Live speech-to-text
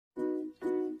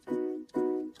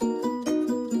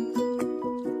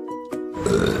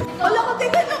Wala ko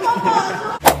tingin na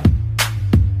mapasok.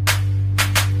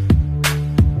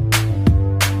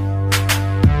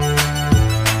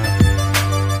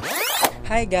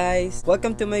 Hi guys!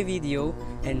 Welcome to my video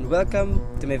and welcome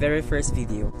to my very first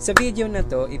video. Sa video na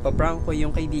to, ipaprank ko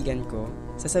yung kaibigan ko.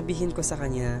 Sasabihin ko sa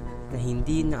kanya na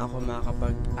hindi na ako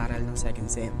makakapag-aral ng second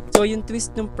sem. So yung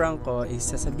twist ng prank ko is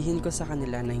sasabihin ko sa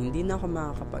kanila na hindi na ako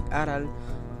makakapag-aral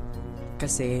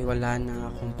kasi wala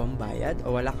na akong pambayad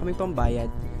o wala kaming pambayad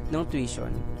ng tuition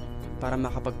para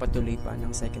makapagpatuloy pa ng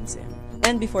second sem.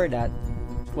 And before that,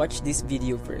 watch this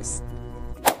video first.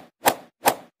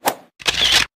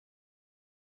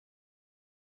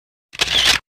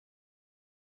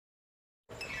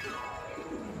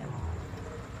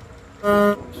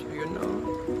 So yun na.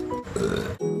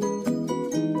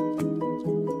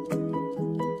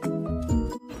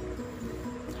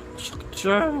 Sakit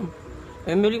siya.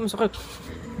 Emily, masakit.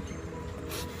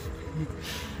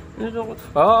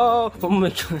 Oh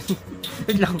my god.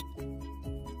 Wait lang.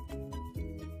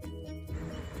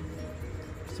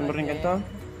 Gusto mo rin ganito?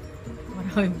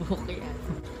 Maraming buhok yan.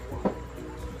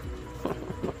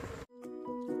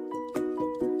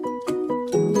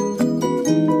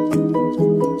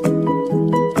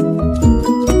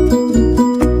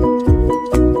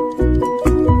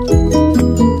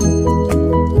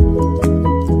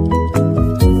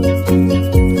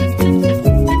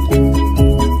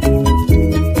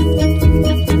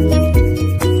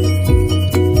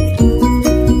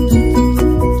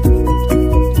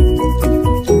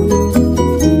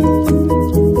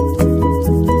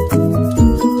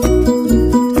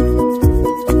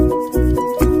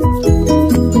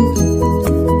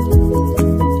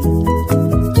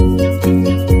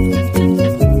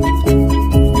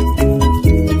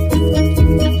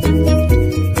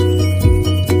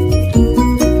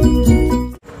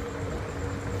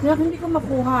 Hindi ko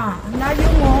makuha. Ang layo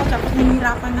mo, tapos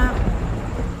nahihirapan na ako.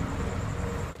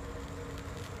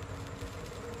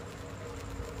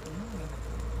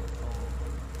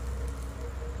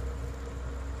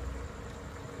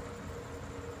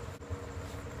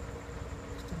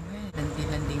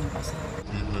 Landing pa sa...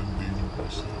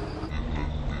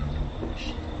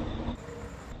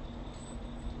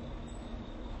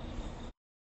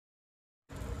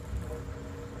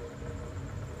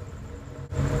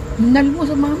 Hinal mo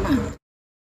sa mama.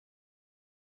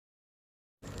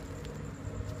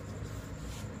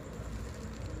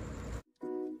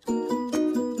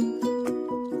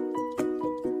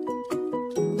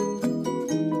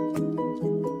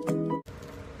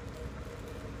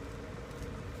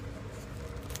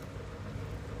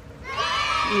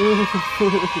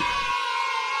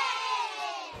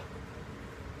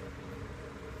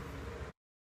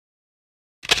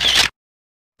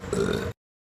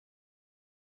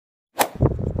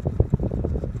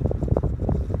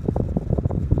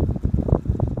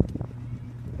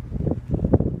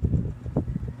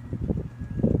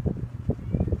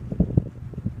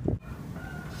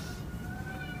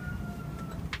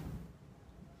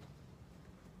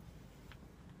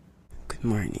 Good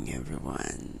morning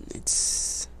everyone,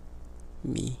 it's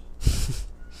me.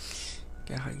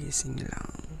 Kakagising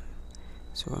lang.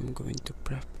 So I'm going to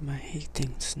prep my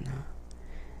things na.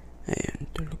 Ayan,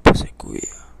 tulog pa si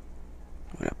kuya.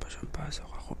 Wala pa siyang pasok,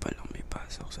 ako pa lang may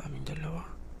pasok sa aming dalawa.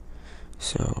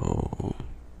 So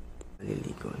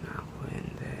maliligo na ako and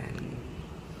then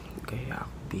kaya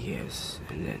ako BS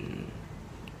and then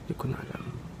hindi ko na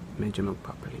alam. Medyo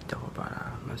magpapalit ako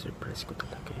para ma-surprise ko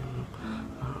talaga yung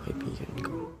mga kaibigan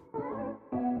ko.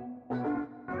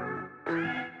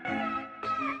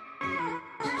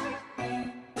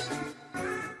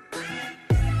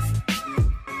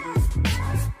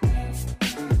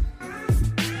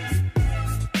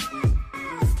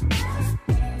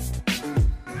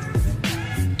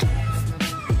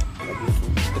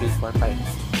 Three, four, five.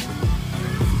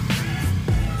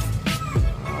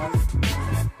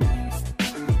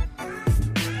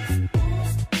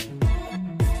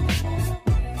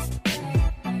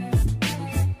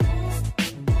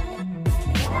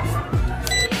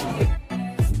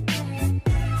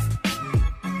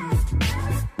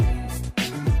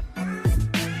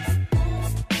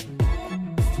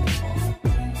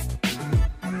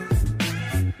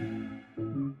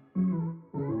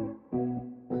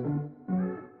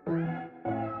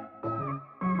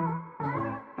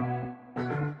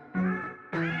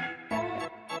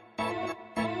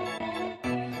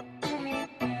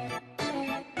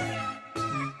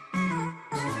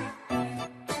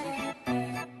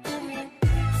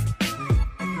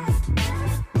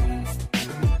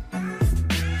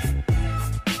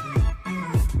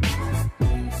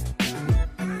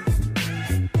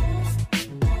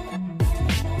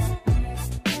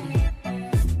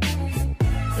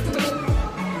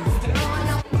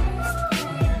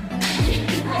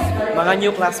 Mga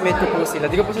new classmate ko po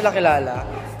sila. Di ko po sila kilala.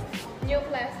 New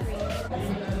classmate.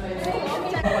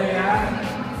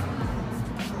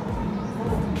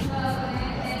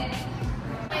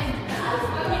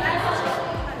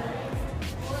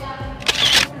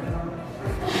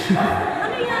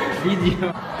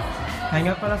 Video. Hi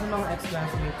nga pala sa mga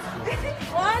ex-classmates.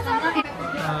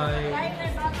 Hi.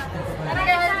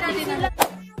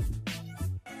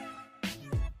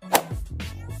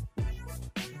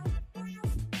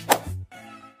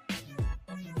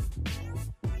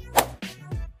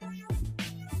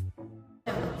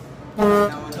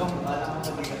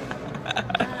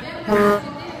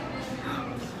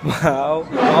 Wow.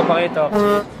 Makapakita ako.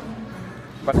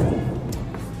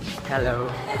 Hello.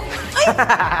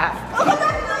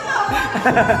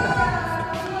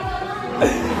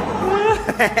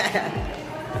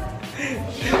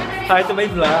 Hi to my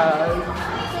vlog.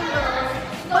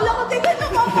 Wala ko tingin na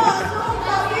papasok.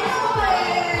 Sabi ko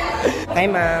eh. Hi,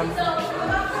 ma'am.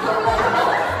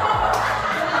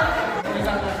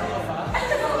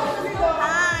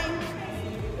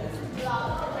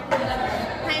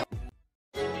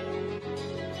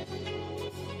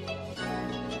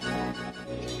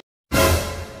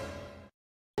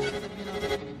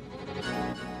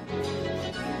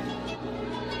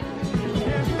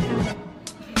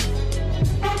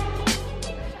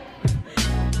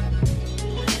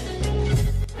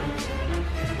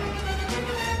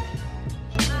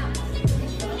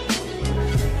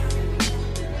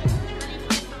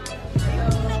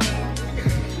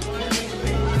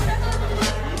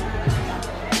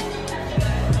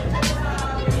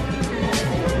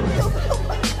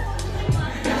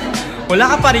 Wala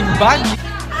ka pa rin bag?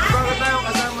 Bakit tayo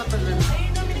kasama talaga?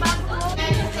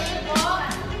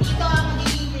 Dito ang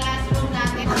magiging classroom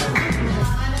natin.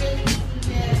 Ano yung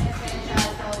essential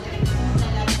project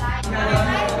na lang tayo.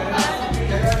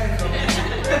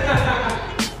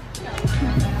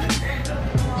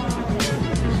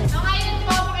 So ngayon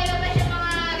po, pakilabas yung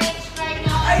mga rich card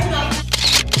nyo.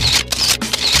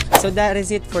 So that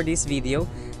is it for this video.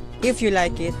 If you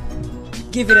like it,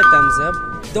 give it a thumbs up.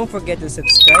 Don't forget to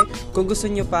subscribe. Kung gusto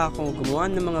nyo pa akong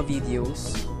gumawa ng mga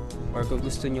videos or kung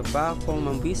gusto nyo pa akong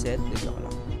mambisit,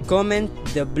 comment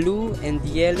the blue and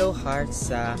yellow hearts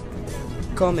sa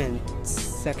comment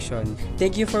section.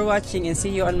 Thank you for watching and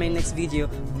see you on my next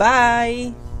video.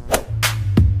 Bye!